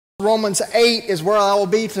Romans 8 is where I will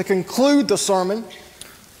be to conclude the sermon.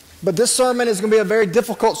 But this sermon is going to be a very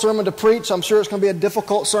difficult sermon to preach. I'm sure it's going to be a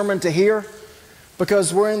difficult sermon to hear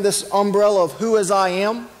because we're in this umbrella of who is I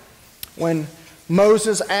am. When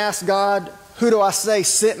Moses asked God, who do I say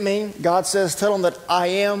sent me? God says, tell them that I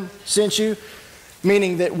am sent you.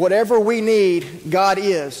 Meaning that whatever we need, God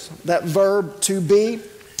is. That verb to be.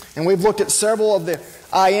 And we've looked at several of the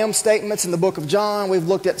I am statements in the book of John. We've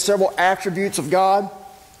looked at several attributes of God.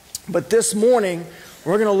 But this morning,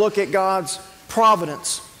 we're going to look at God's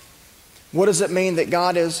providence. What does it mean that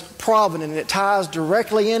God is provident? And it ties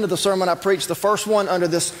directly into the sermon I preached, the first one under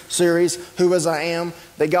this series, Who Is I Am,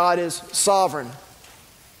 that God is sovereign.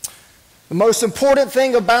 The most important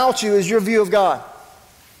thing about you is your view of God.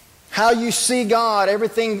 How you see God,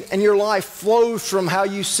 everything in your life flows from how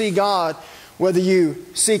you see God, whether you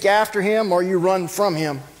seek after Him or you run from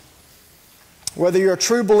Him. Whether you're a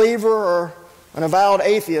true believer or an avowed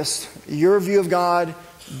atheist, your view of God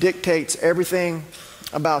dictates everything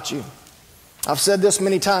about you. I've said this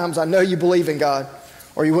many times, I know you believe in God,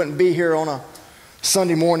 or you wouldn't be here on a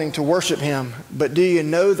Sunday morning to worship Him. But do you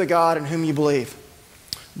know the God in whom you believe?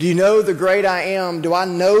 Do you know the great I am? Do I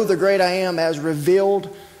know the great I am as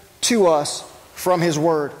revealed to us from His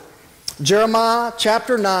Word? Jeremiah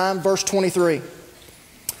chapter 9, verse 23.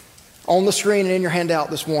 On the screen and in your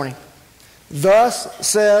handout this morning. Thus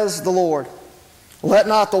says the Lord, let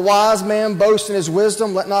not the wise man boast in his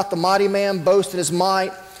wisdom, let not the mighty man boast in his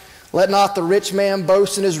might, let not the rich man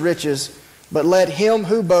boast in his riches, but let him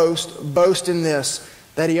who boasts boast in this,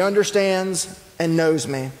 that he understands and knows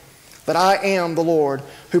me, that I am the Lord,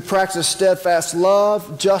 who practices steadfast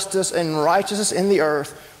love, justice, and righteousness in the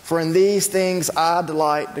earth, for in these things I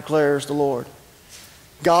delight, declares the Lord.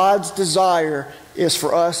 God's desire is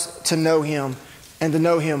for us to know Him, and to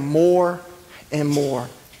know Him more and more.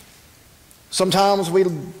 Sometimes we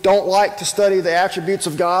don't like to study the attributes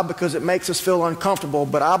of God because it makes us feel uncomfortable.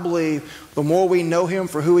 But I believe the more we know Him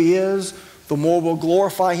for who He is, the more we'll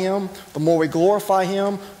glorify Him. The more we glorify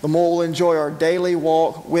Him, the more we'll enjoy our daily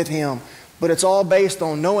walk with Him. But it's all based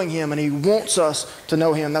on knowing Him, and He wants us to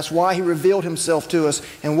know Him. That's why He revealed Himself to us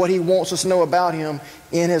and what He wants us to know about Him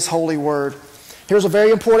in His holy Word. Here's a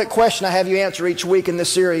very important question I have you answer each week in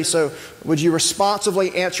this series. So would you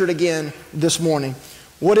responsibly answer it again this morning?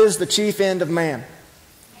 What is the chief end of man?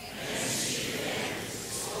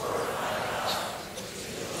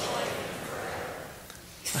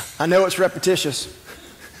 I know it's repetitious,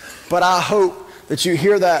 but I hope that you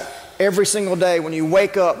hear that every single day when you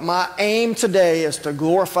wake up. My aim today is to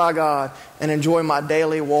glorify God and enjoy my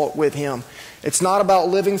daily walk with Him. It's not about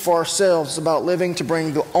living for ourselves. It's about living to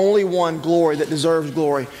bring the only one glory that deserves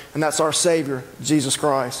glory, and that's our Savior, Jesus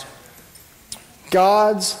Christ.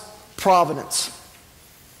 God's providence.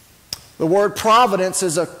 The word providence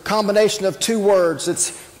is a combination of two words.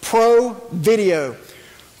 It's pro-video.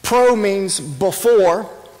 Pro means before.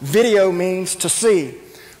 Video means to see.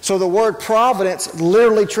 So the word providence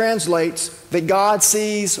literally translates that God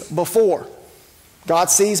sees before.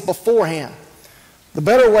 God sees beforehand. The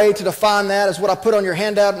better way to define that is what I put on your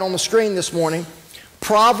handout and on the screen this morning.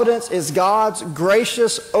 Providence is God's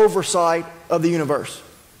gracious oversight of the universe.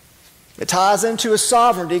 It ties into His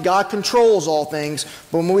sovereignty. God controls all things.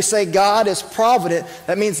 But when we say God is provident,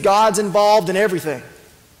 that means God's involved in everything.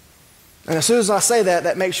 And as soon as I say that,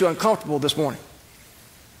 that makes you uncomfortable this morning.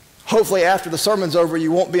 Hopefully after the sermon's over,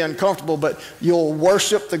 you won't be uncomfortable, but you'll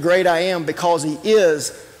worship the great I am because He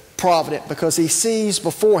is provident, because He sees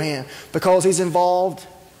beforehand, because He's involved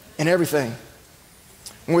in everything.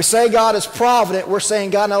 When we say God is provident, we're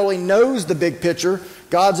saying God not only knows the big picture,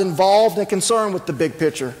 God's involved and concerned with the big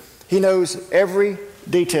picture. He knows every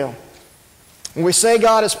detail. When we say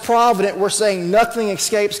God is provident, we're saying nothing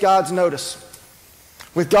escapes God's notice.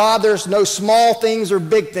 With God, there's no small things or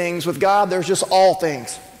big things. With God, there's just all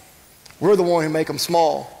things. We're the one who make them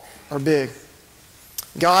small or big.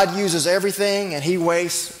 God uses everything and He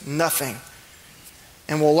wastes nothing.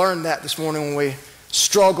 And we'll learn that this morning when we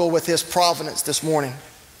struggle with His providence this morning.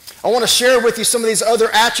 I want to share with you some of these other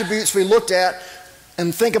attributes we looked at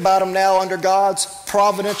and think about them now under God's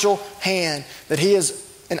providential hand, that He is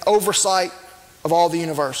an oversight of all the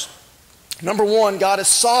universe. Number one, God is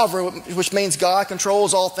sovereign, which means God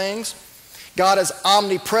controls all things. God is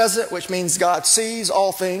omnipresent, which means God sees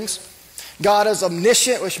all things. God is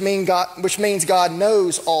omniscient, which means God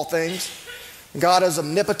knows all things. God is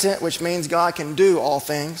omnipotent, which means God can do all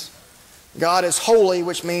things. God is holy,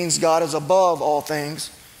 which means God is above all things.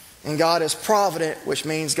 And God is provident, which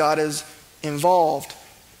means God is involved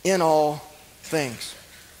in all things.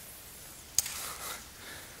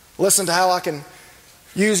 Listen to how I can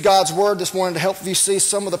use God's word this morning to help you see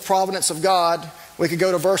some of the providence of God. We could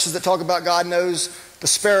go to verses that talk about God knows the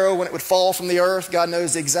sparrow when it would fall from the earth. God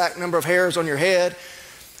knows the exact number of hairs on your head.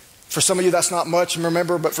 For some of you, that's not much,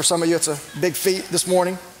 remember, but for some of you, it's a big feat this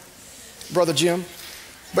morning, Brother Jim.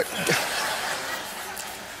 But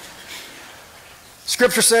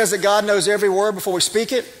Scripture says that God knows every word before we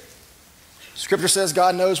speak it. Scripture says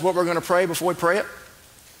God knows what we're going to pray before we pray it.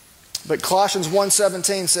 But Colossians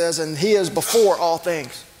 1:17 says, and He is before all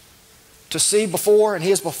things. To see before, and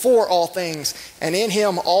He is before all things, and in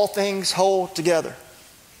Him all things hold together.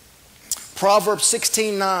 Proverbs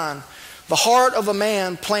 16:9, the heart of a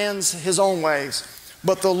man plans his own ways,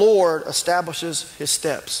 but the Lord establishes his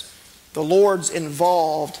steps. The Lord's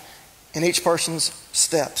involved in each person's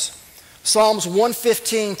steps. Psalms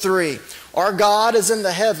 115:3, our God is in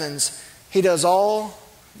the heavens. He does all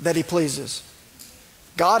that He pleases.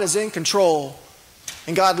 God is in control,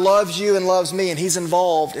 and God loves you and loves me, and He's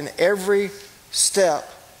involved in every step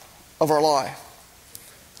of our life.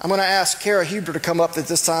 I'm going to ask Kara Huber to come up at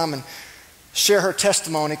this time and share her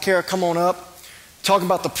testimony. Kara, come on up. Talking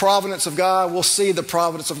about the providence of God. We'll see the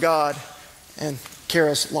providence of God in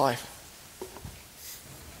Kara's life.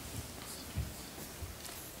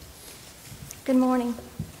 Good morning.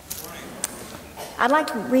 I'd like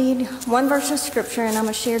to read one verse of Scripture, and I'm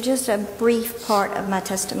going to share just a brief part of my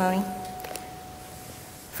testimony.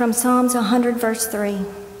 From Psalms 100, verse 3.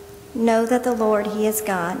 Know that the Lord, He is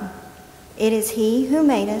God. It is He who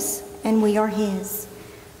made us, and we are His.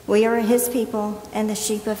 We are His people and the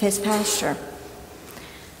sheep of His pasture.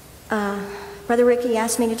 Brother Ricky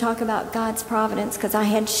asked me to talk about God's providence because I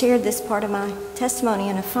had shared this part of my testimony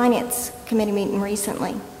in a finance committee meeting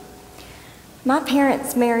recently. My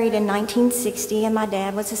parents married in 1960, and my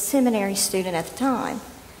dad was a seminary student at the time.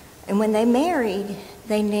 And when they married,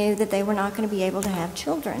 they knew that they were not going to be able to have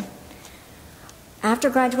children.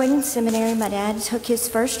 After graduating seminary, my dad took his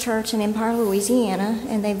first church in Empire, Louisiana,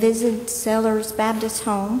 and they visited Sellers Baptist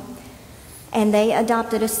Home, and they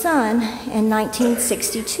adopted a son in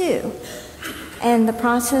 1962. And the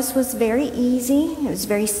process was very easy. It was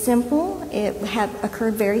very simple. It had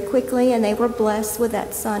occurred very quickly, and they were blessed with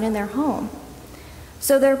that son in their home.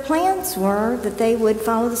 So their plans were that they would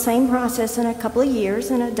follow the same process in a couple of years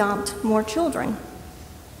and adopt more children.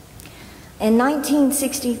 In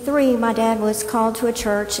 1963, my dad was called to a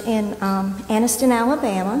church in Anniston,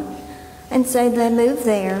 Alabama, and so they moved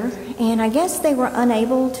there. And I guess they were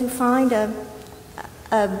unable to find a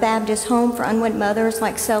Baptist home for unwed mothers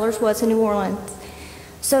like Sellers was in New Orleans.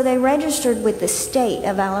 So they registered with the state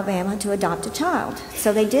of Alabama to adopt a child.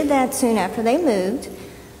 So they did that soon after they moved.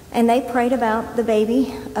 And they prayed about the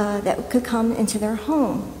baby that could come into their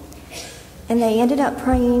home. And they ended up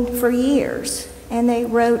praying for years. And they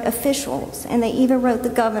wrote officials. And they even wrote the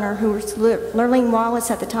governor, who was Lurleen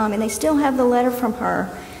Wallace at the time. And they still have the letter from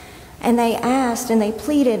her. And they asked and they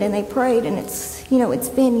pleaded and they prayed. And it's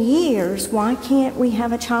been years. Why can't we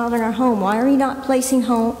have a child in our home? Why are you not placing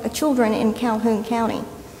children in Calhoun County?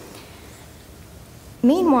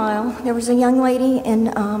 Meanwhile, there was a young lady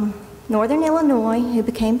in Northern Illinois who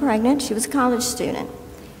became pregnant. She was a college student.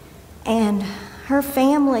 And her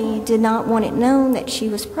family did not want it known that she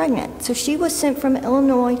was pregnant. So she was sent from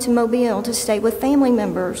Illinois to Mobile to stay with family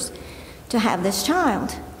members to have this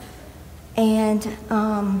child. And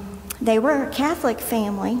they were a Catholic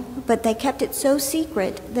family, but they kept it so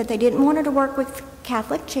secret that they didn't want her to work with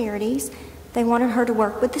Catholic charities. They wanted her to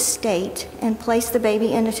work with the state and place the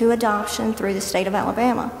baby into adoption through the state of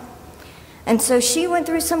Alabama. And so she went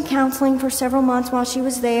through some counseling for several months while she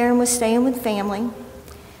was there and was staying with family.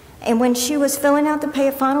 And when she was filling out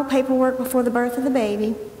the final paperwork before the birth of the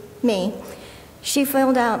baby, she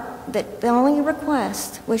filled out that the only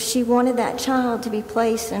request was she wanted that child to be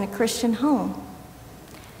placed in a Christian home,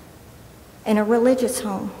 in a religious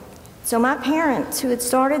home. So my parents, who had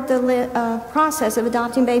started the process of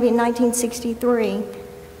adopting baby in 1963,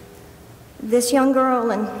 this young girl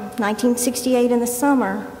in 1968 in the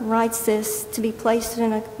summer writes this to be placed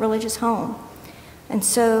in a religious home. And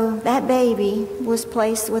so that baby was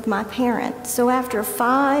placed with my parents. So after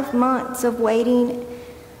 5 months of waiting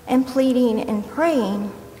and pleading and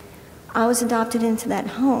praying, I was adopted into that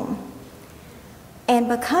home. And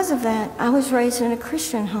because of that, I was raised in a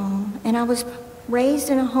Christian home, and I was raised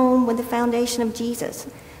in a home with the foundation of Jesus.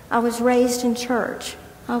 I was raised in church.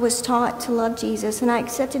 I was taught to love Jesus, and I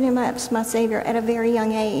accepted Him as my Savior at a very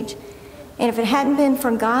young age. And if it hadn't been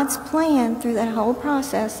for God's plan through that whole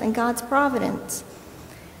process and God's providence,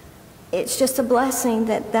 it's just a blessing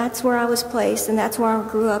that that's where I was placed, and that's where I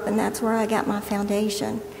grew up, and that's where I got my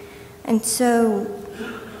foundation. And so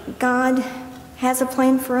God has a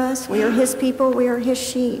plan for us. We are His people. We are His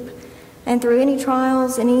sheep. And through any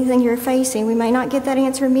trials and anything you're facing, we may not get that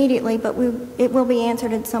answer immediately, but it will be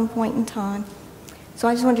answered at some point in time. So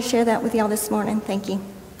I just wanted to share that with y'all this morning. Thank you.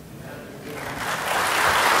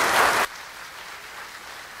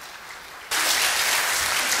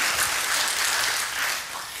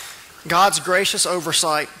 God's gracious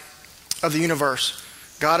oversight of the universe.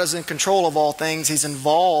 God is in control of all things. He's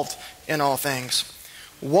involved in all things.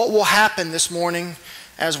 What will happen this morning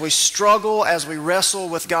as we struggle, as we wrestle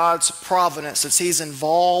with God's providence, as He's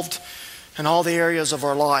involved in all the areas of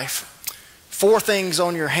our life? 4 things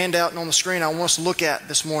on your handout and on the screen I want us to look at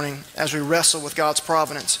this morning as we wrestle with God's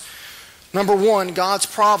providence. Number 1, God's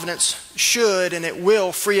providence should and it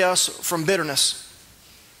will free us from bitterness.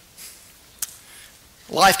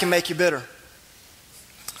 Life can make you bitter.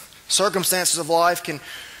 Circumstances of life can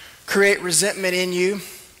create resentment in you,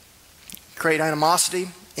 create animosity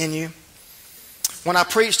in you. When I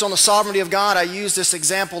preached on the sovereignty of God, I used this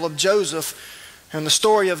example of Joseph and the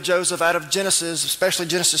story of Joseph out of Genesis, especially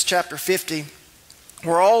Genesis chapter 50,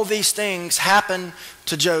 where all these things happened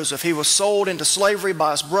to Joseph. He was sold into slavery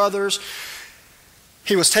by his brothers.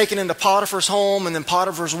 He was taken into Potiphar's home, and then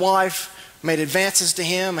Potiphar's wife made advances to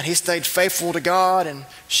him, and he stayed faithful to God, and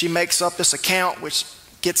she makes up this account which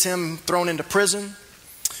gets him thrown into prison.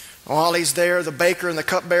 While he's there, the baker and the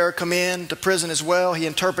cupbearer come in to prison as well. He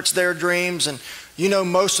interprets their dreams, and you know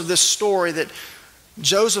most of this story that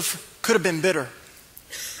Joseph could have been bitter,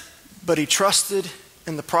 but he trusted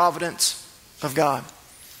in the providence of God.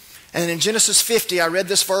 And in Genesis 50, I read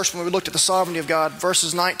this verse when we looked at the sovereignty of God,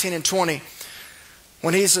 verses 19 and 20.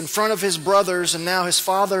 When he's in front of his brothers and now his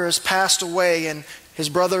father has passed away and his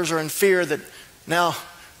brothers are in fear that now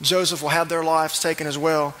Joseph will have their lives taken as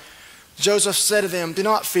well. Joseph said to them, "Do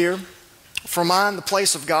not fear, for mine the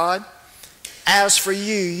place of God. As for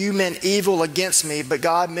you, you meant evil against me, but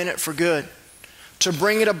God meant it for good, to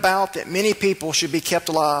bring it about that many people should be kept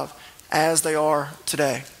alive as they are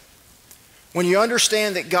today." When you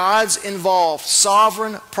understand that God's involved,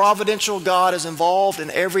 sovereign, providential God is involved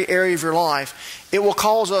in every area of your life, it will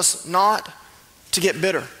cause us not to get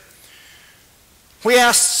bitter. We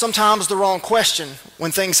ask sometimes the wrong question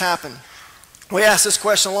when things happen. We ask this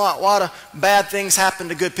question a lot: why do bad things happen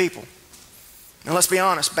to good people? And let's be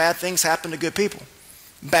honest, bad things happen to good people.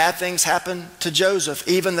 Bad things happen to Joseph,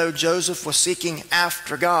 even though Joseph was seeking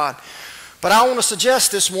after God. But I want to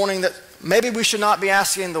suggest this morning that maybe we should not be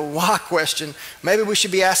asking the why question. Maybe we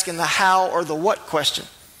should be asking the how or the what question.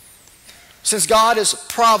 Since God is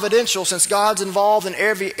providential, since God's involved in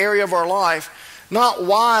every area of our life, not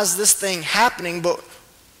why is this thing happening, but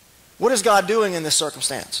what is God doing in this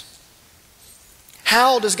circumstance?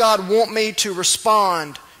 How does God want me to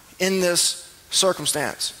respond in this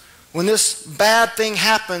circumstance? When this bad thing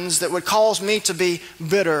happens that would cause me to be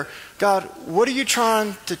bitter, God, what are you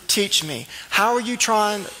trying to teach me? How are you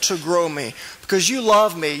trying to grow me? Because you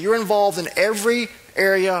love me. You're involved in every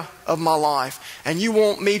area of my life. And you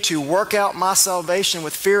want me to work out my salvation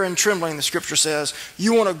with fear and trembling, the Scripture says.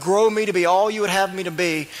 You want to grow me to be all you would have me to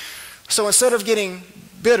be. So instead of getting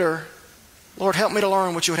bitter, Lord, help me to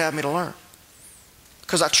learn what you would have me to learn.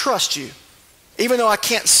 Because I trust you. Even though I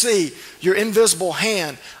can't see your invisible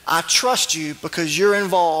hand, I trust you because you're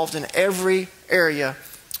involved in every area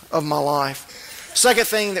of my life. Second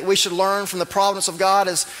thing that we should learn from the providence of God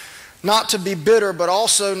is not to be bitter, but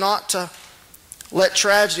also not to let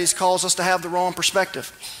tragedies cause us to have the wrong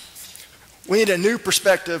perspective. We need a new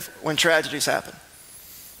perspective when tragedies happen.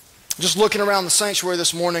 Just looking around the sanctuary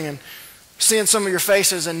this morning and seeing some of your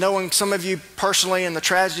faces and knowing some of you personally and the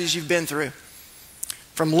tragedies you've been through.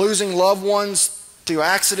 From losing loved ones to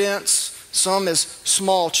accidents, some as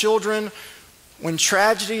small children. When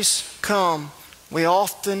tragedies come, we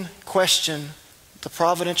often question the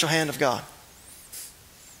providential hand of God.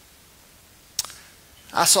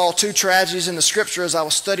 I saw 2 tragedies in the Scripture as I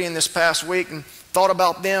was studying this past week and thought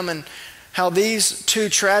about them and how these 2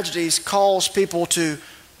 tragedies cause people to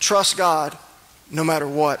trust God no matter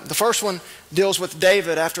what. The first one deals with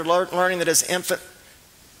David after learning that his infant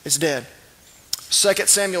is dead. 2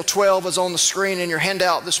 Samuel 12 is on the screen in your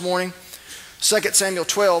handout this morning. 2 Samuel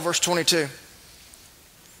 12, verse 22.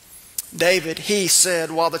 David, he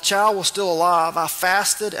said, "While the child was still alive, I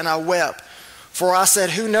fasted and I wept. For I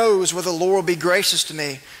said, who knows whether the Lord will be gracious to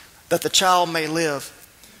me, that the child may live.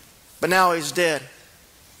 But now he's dead.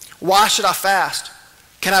 Why should I fast?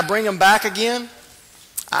 Can I bring him back again?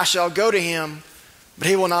 I shall go to him, but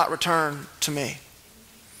he will not return to me."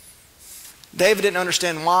 David didn't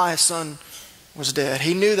understand why his son was dead.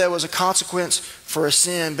 He knew there was a consequence for his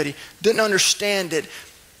sin, but he didn't understand it,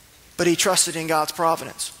 but he trusted in God's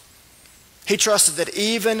providence. He trusted that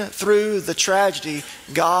even through the tragedy,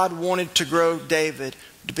 God wanted to grow David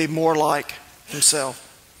to be more like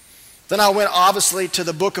himself. Then I went obviously to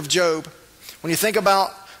the book of Job. When you think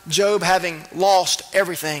about Job having lost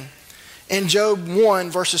everything, in Job 1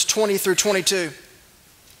 verses 20 through 22,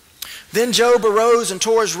 then Job arose and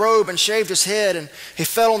tore his robe and shaved his head, and he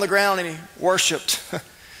fell on the ground and he worshiped.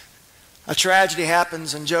 A tragedy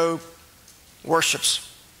happens and Job worships.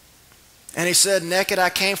 And he said, naked I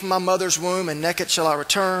came from my mother's womb, and naked shall I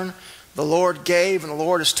return. The Lord gave, and the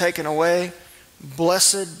Lord has taken away.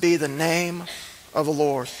 Blessed be the name of the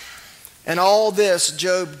Lord. In all this,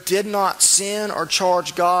 Job did not sin or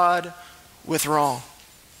charge God with wrong.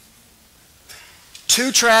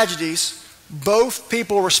 Two tragedies, both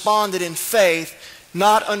people responded in faith,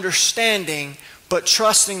 not understanding, but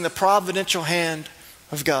trusting the providential hand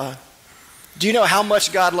of God. Do you know how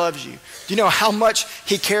much God loves you? Do you know how much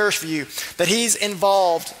He cares for you? That He's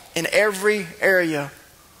involved in every area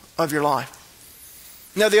of your life.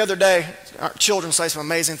 You know, the other day, our children say some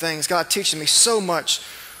amazing things. God teaching me so much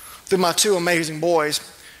through my two amazing boys.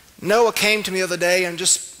 Noah came to me the other day, and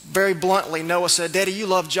just very bluntly, Noah said, Daddy, you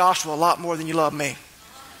love Joshua a lot more than you love me.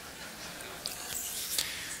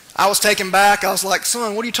 I was taken back. I was like,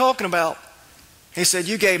 son, what are you talking about? He said,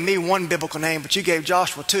 you gave me one biblical name, but you gave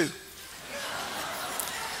Joshua two.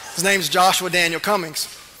 His name's Joshua Daniel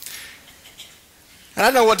Cummings. And I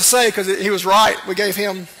don't know what to say because he was right. We gave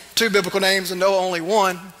him two biblical names and Noah only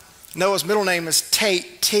one. Noah's middle name is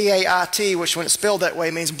Tate, T-A-I-T, which when it's spelled that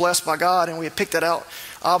way means blessed by God, and we had picked that out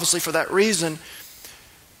obviously for that reason.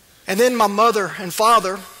 And then my mother and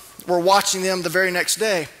father were watching them the very next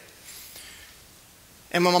day.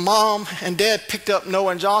 And when my mom and dad picked up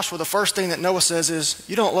Noah and Joshua, the first thing that Noah says is,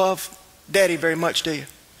 you don't love Daddy very much, do you?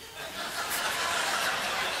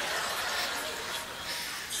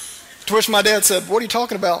 To which my dad said, what are you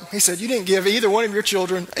talking about? He said, you didn't give either one of your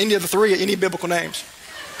children, any of the three, any biblical names.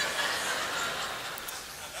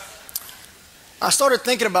 I started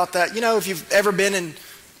thinking about that. You know, if you've ever been in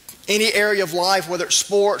any area of life, whether it's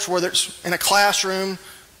sports, whether it's in a classroom,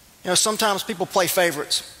 you know, sometimes people play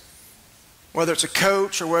favorites, whether it's a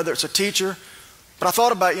coach or whether it's a teacher. But I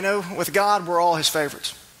thought about, you know, with God, we're all His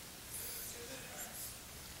favorites.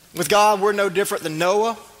 With God, we're no different than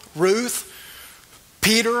Noah, Ruth,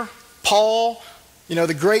 Peter, Paul, you know,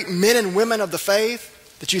 the great men and women of the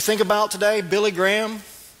faith that you think about today, Billy Graham.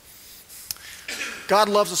 God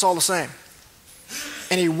loves us all the same.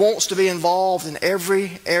 And He wants to be involved in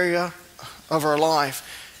every area of our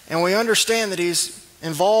life. And we understand that He's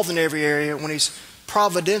involved in every area when He's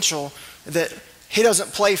providential, that He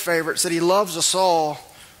doesn't play favorites, that He loves us all.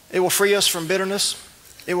 It will free us from bitterness.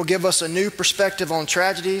 It will give us a new perspective on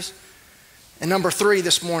tragedies. And number 3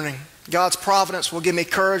 this morning, God's providence will give me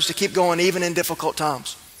courage to keep going even in difficult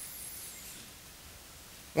times.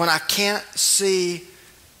 When I can't see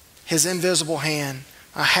His invisible hand,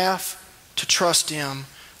 I have to trust Him.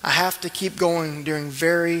 I have to keep going during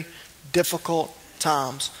very difficult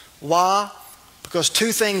times. Why? Because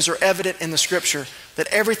two things are evident in the Scripture. That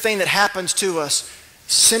everything that happens to us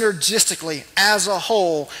synergistically as a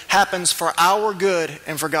whole happens for our good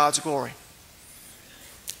and for God's glory.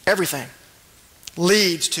 Everything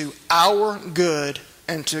leads to our good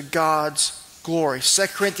and to God's glory.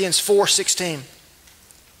 2 Corinthians 4:16.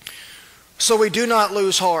 So we do not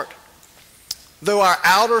lose heart. Though our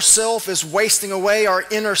outer self is wasting away, our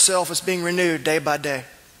inner self is being renewed day by day.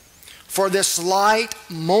 For this light,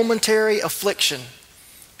 momentary affliction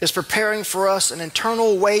is preparing for us an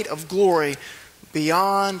eternal weight of glory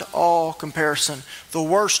beyond all comparison. The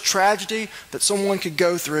worst tragedy that someone could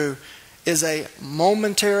go through is a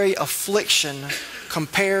momentary affliction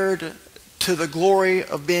compared to the glory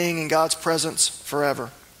of being in God's presence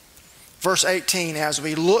forever. Verse 18, as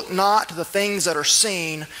we look not to the things that are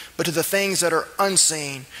seen, but to the things that are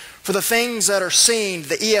unseen. For the things that are seen,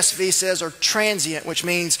 the ESV says, are transient, which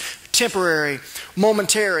means temporary,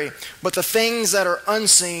 momentary. But the things that are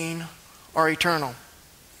unseen are eternal.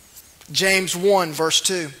 James 1, verse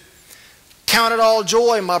 2. Count it all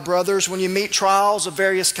joy, my brothers, when you meet trials of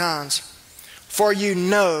various kinds. For you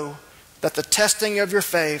know that the testing of your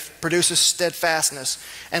faith produces steadfastness.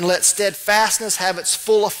 And let steadfastness have its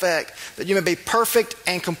full effect, that you may be perfect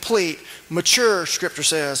and complete, mature, Scripture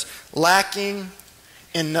says, lacking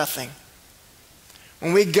in nothing.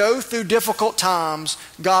 When we go through difficult times,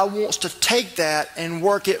 God wants to take that and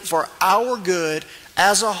work it for our good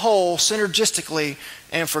as a whole, synergistically,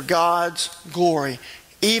 and for God's glory,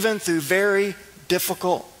 even through very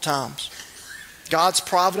difficult times. God's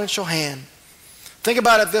providential hand. Think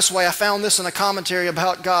about it this way. I found this in a commentary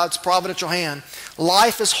about God's providential hand.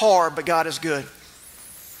 Life is hard, but God is good.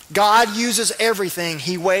 God uses everything.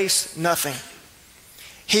 He wastes nothing.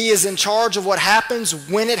 He is in charge of what happens,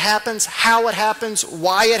 when it happens, how it happens,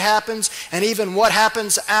 why it happens, and even what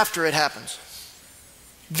happens after it happens.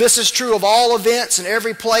 This is true of all events in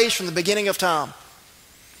every place from the beginning of time.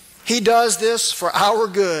 He does this for our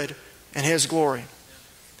good and His glory.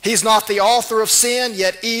 He's not the author of sin,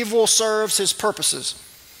 yet evil serves His purposes.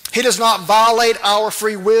 He does not violate our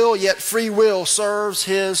free will, yet free will serves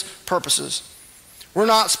His purposes. We're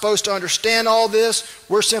not supposed to understand all this.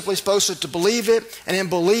 We're simply supposed to believe it, and in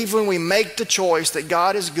believing we make the choice that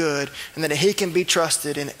God is good and that He can be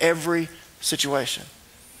trusted in every situation.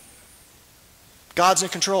 God's in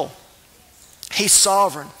control. He's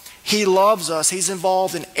sovereign. He loves us. He's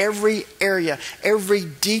involved in every area, every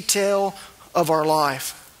detail of our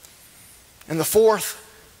life. And the fourth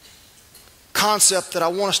concept that I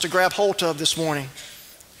want us to grab hold of this morning,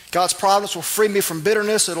 God's providence will free me from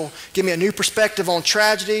bitterness. It'll give me a new perspective on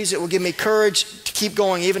tragedies. It will give me courage to keep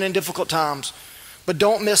going even in difficult times. But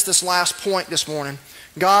don't miss this last point this morning.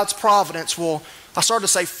 God's providence will, I started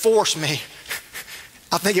to say force me.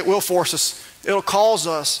 I think it will force us. It'll cause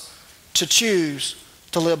us to choose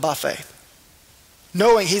to live by faith.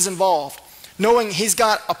 Knowing He's involved. Knowing He's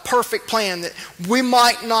got a perfect plan that we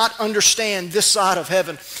might not understand this side of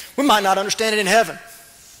heaven. We might not understand it in heaven.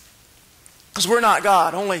 Because we're not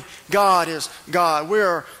God. Only God is God. We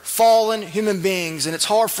are fallen human beings, and it's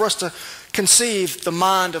hard for us to conceive the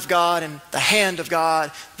mind of God and the hand of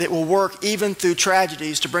God that will work even through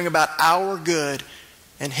tragedies to bring about our good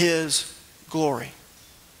and His glory.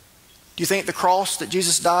 Do you think the cross that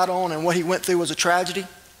Jesus died on and what He went through was a tragedy?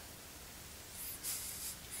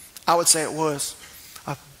 I would say it was.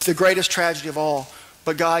 The greatest tragedy of all.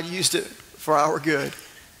 But God used it for our good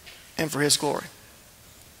and for His glory.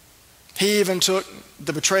 He even took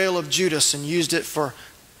the betrayal of Judas and used it for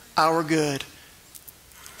our good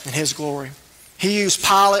and His glory. He used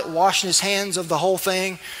Pilate washing his hands of the whole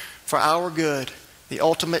thing for our good. The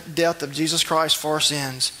ultimate death of Jesus Christ for our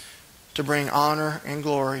sins to bring honor and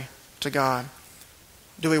glory to God.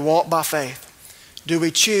 Do we walk by faith? Do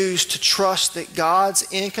we choose to trust that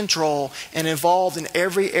God's in control and involved in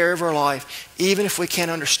every area of our life, even if we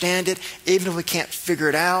can't understand it, even if we can't figure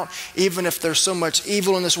it out, even if there's so much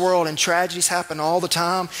evil in this world and tragedies happen all the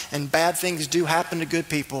time and bad things do happen to good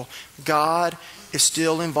people? God is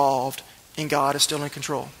still involved and God is still in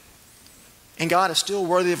control. And God is still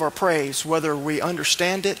worthy of our praise, whether we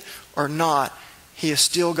understand it or not. He is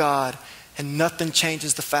still God. And nothing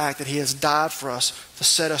changes the fact that He has died for us to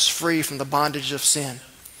set us free from the bondage of sin.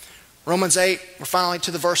 Romans 8, we're finally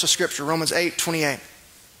to the verse of Scripture. Romans 8:28.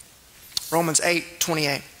 Romans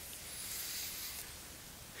 8:28.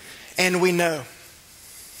 And we know.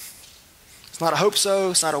 It's not a hope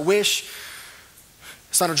so. It's not a wish.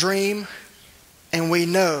 It's not a dream. And we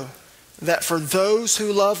know that for those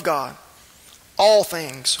who love God, all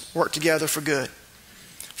things work together for good.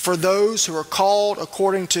 For those who are called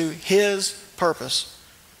according to His purpose.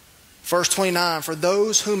 Verse 29, for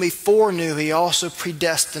those whom He foreknew, He also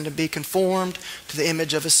predestined to be conformed to the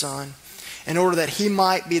image of His Son, in order that He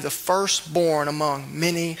might be the firstborn among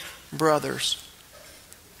many brothers.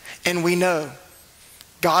 And we know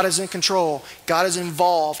God is in control. God is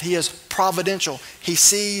involved. He is providential. He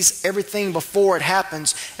sees everything before it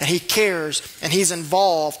happens, and He cares, and He's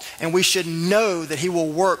involved, and we should know that He will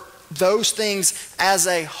work those things as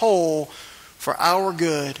a whole for our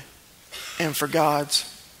good and for God's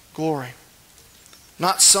glory.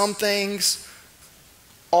 Not some things,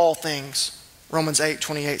 all things, Romans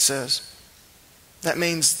 8:28 says. That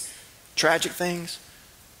means tragic things,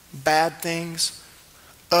 bad things,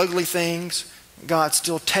 ugly things. God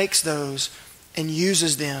still takes those and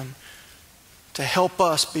uses them to help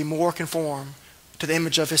us be more conformed to the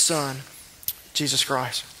image of His Son, Jesus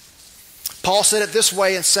Christ. Paul said it this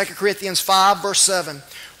way in 2 Corinthians 5, verse 7.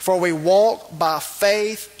 For we walk by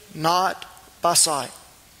faith, not by sight.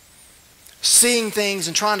 Seeing things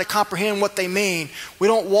and trying to comprehend what they mean. We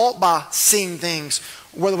don't walk by seeing things,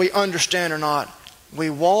 whether we understand or not. We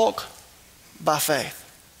walk by faith.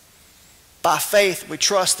 By faith, we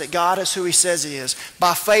trust that God is who He says He is.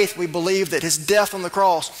 By faith, we believe that His death on the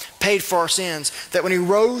cross paid for our sins. That when He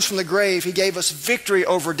rose from the grave, He gave us victory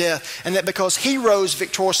over death. And that because He rose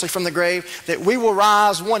victoriously from the grave, that we will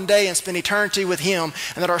rise one day and spend eternity with Him.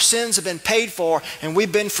 And that our sins have been paid for and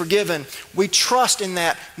we've been forgiven. We trust in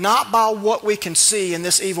that, not by what we can see in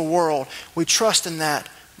this evil world. We trust in that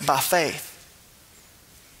by faith.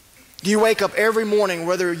 Do you wake up every morning,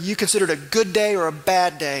 whether you consider it a good day or a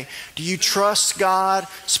bad day, do you trust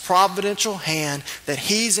God's providential hand that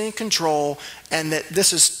He's in control and that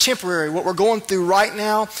this is temporary? What we're going through right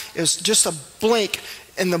now is just a blink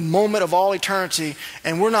in the moment of all eternity,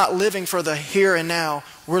 and we're not living for the here and now.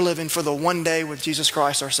 We're living for the one day with Jesus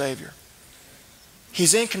Christ, our Savior.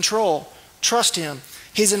 He's in control. Trust Him.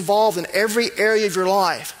 He's involved in every area of your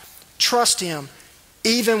life. Trust Him,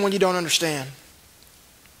 even when you don't understand.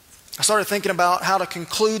 I started thinking about how to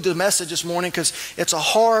conclude the message this morning because it's a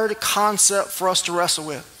hard concept for us to wrestle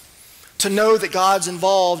with. To know that God's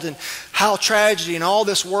involved and how tragedy and all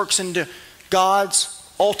this works into God's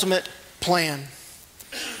ultimate plan.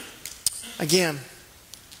 Again,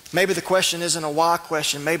 maybe the question isn't a why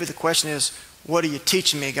question. Maybe the question is, what are you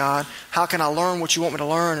teaching me, God? How can I learn what you want me to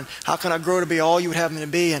learn? And how can I grow to be all you would have me to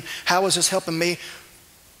be? And how is this helping me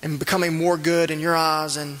in becoming more good in your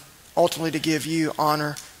eyes and ultimately to give you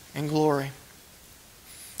honor and glory?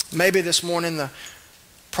 Maybe this morning the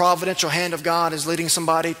providential hand of God is leading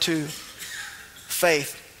somebody to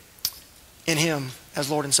faith in Him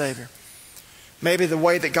as Lord and Savior. Maybe the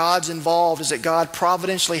way that God's involved is that God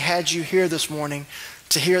providentially had you here this morning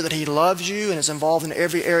to hear that He loves you and is involved in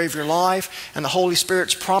every area of your life, and the Holy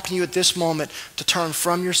Spirit's prompting you at this moment to turn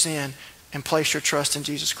from your sin and place your trust in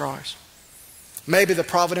Jesus Christ. Maybe the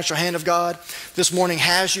providential hand of God this morning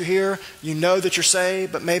has you here. You know that you're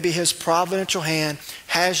saved, but maybe His providential hand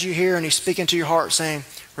has you here and He's speaking to your heart saying,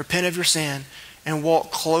 repent of your sin and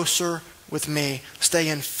walk closer with me. Stay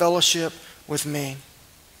in fellowship with me.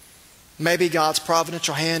 Maybe God's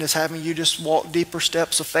providential hand is having you just walk deeper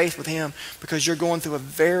steps of faith with Him because you're going through a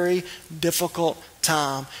very difficult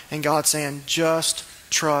time. And God's saying, just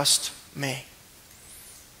trust me.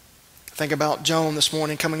 Think about Joan this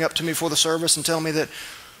morning coming up to me before the service and telling me that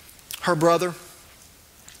her brother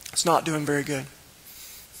is not doing very good.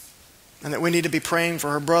 And that we need to be praying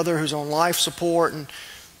for her brother who's on life support. And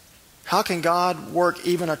how can God work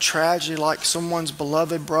even a tragedy like someone's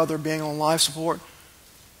beloved brother being on life support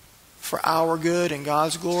for our good and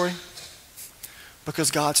God's glory?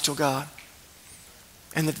 Because God's still God.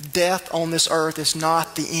 And the death on this earth is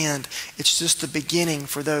not the end. It's just the beginning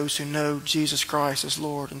for those who know Jesus Christ as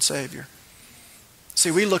Lord and Savior.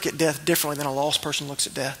 See, we look at death differently than a lost person looks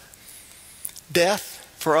at death. Death,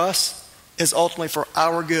 for us, is ultimately for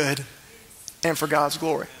our good and for God's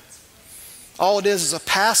glory. All it is a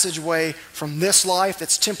passageway from this life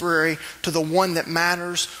that's temporary to the one that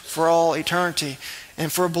matters for all eternity.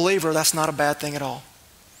 And for a believer, that's not a bad thing at all.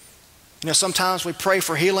 You know, sometimes we pray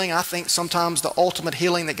for healing. I think sometimes the ultimate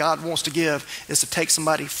healing that God wants to give is to take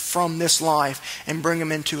somebody from this life and bring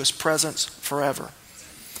them into His presence forever.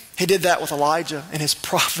 He did that with Elijah in His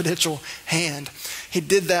providential hand. He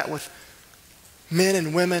did that with men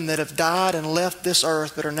and women that have died and left this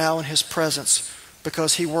earth but are now in His presence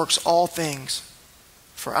because He works all things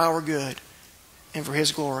for our good and for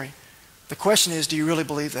His glory. The question is, do you really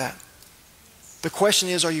believe that? The question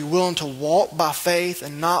is, are you willing to walk by faith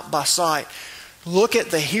and not by sight? Look at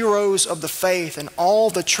the heroes of the faith and all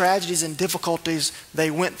the tragedies and difficulties they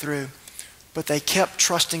went through, but they kept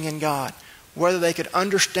trusting in God, whether they could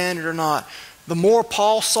understand it or not. The more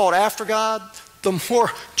Paul sought after God, the more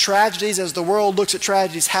tragedies, as the world looks at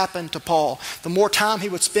tragedies, happened to Paul. The more time he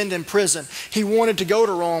would spend in prison. He wanted to go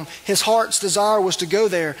to Rome. His heart's desire was to go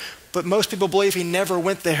there, but most people believe he never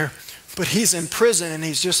went there. But he's in prison and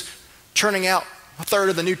he's just churning out a third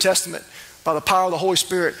of the New Testament by the power of the Holy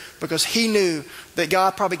Spirit because he knew that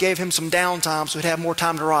God probably gave him some downtime so he'd have more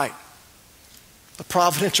time to write. The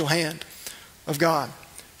providential hand of God.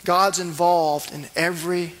 God's involved in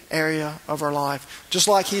every area of our life. Just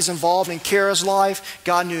like He's involved in Kara's life,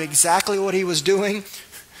 God knew exactly what He was doing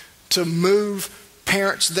to move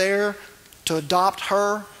parents there, to adopt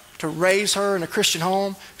her, to raise her in a Christian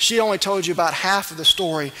home. She only told you about half of the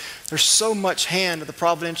story. There's so much hand of the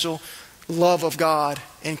providential love of God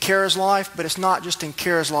in Kara's life, but it's not just in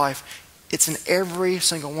Kara's life. It's in every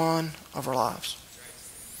single one of our lives.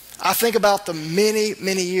 I think about the many,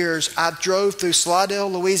 many years I drove through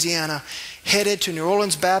Slidell, Louisiana, headed to New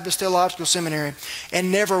Orleans Baptist Theological Seminary,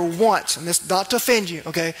 and never once, and this not to offend you,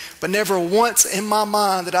 okay, but never once in my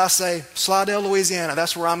mind did I say, Slidell, Louisiana,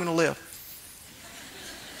 that's where I'm going to live.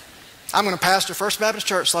 I'm going to pastor First Baptist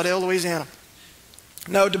Church, Slidell, Louisiana.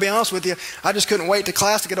 No, to be honest with you, I just couldn't wait to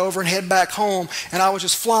class to get over and head back home, and I was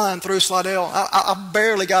just flying through Slidell. I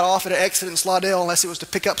barely got off at an exit in Slidell unless it was to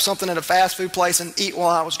pick up something at a fast food place and eat while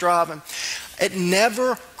I was driving. It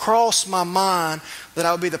never crossed my mind that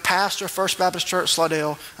I would be the pastor of First Baptist Church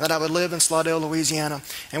Slidell and that I would live in Slidell, Louisiana.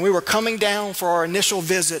 And we were coming down for our initial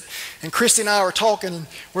visit, and Christy and I were talking, and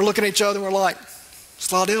we're looking at each other, and we're like,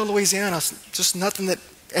 Slidell, Louisiana, just nothing that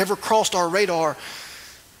ever crossed our radar.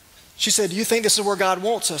 She said, do you think this is where God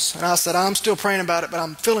wants us? And I said, I'm still praying about it, but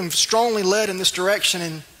I'm feeling strongly led in this direction,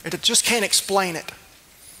 and I just can't explain it.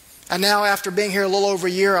 And now after being here a little over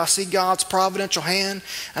a year, I see God's providential hand,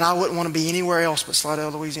 and I wouldn't want to be anywhere else but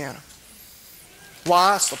Slidell, Louisiana.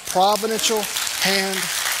 Why? It's the providential hand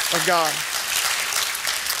of God.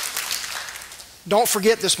 Don't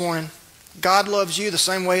forget this morning, God loves you the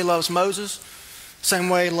same way He loves Moses, the same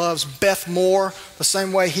way He loves Beth Moore, the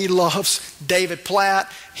same way He loves David Platt.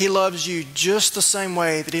 He loves you just the same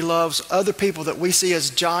way that He loves other people that we see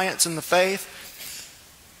as giants in the faith.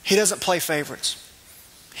 He doesn't play favorites.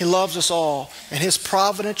 He loves us all, and His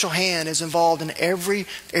providential hand is involved in every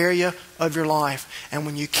area of your life. And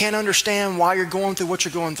when you can't understand why you're going through what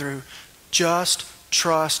you're going through, just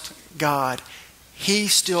trust God.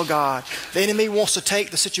 He's still God. The enemy wants to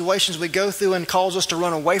take the situations we go through and cause us to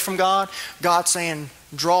run away from God. God's saying,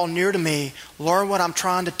 draw near to me. Learn what I'm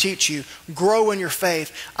trying to teach you. Grow in your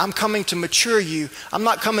faith. I'm coming to mature you. I'm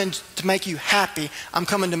not coming to make you happy. I'm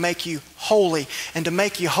coming to make you holy. And to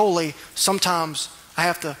make you holy, sometimes I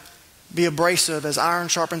have to be abrasive as iron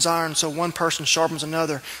sharpens iron, so one person sharpens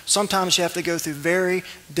another. Sometimes you have to go through very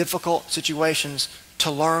difficult situations to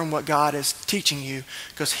learn what God is teaching you,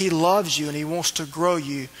 because He loves you and He wants to grow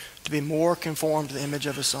you to be more conformed to the image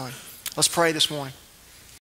of His Son. Let's pray this morning.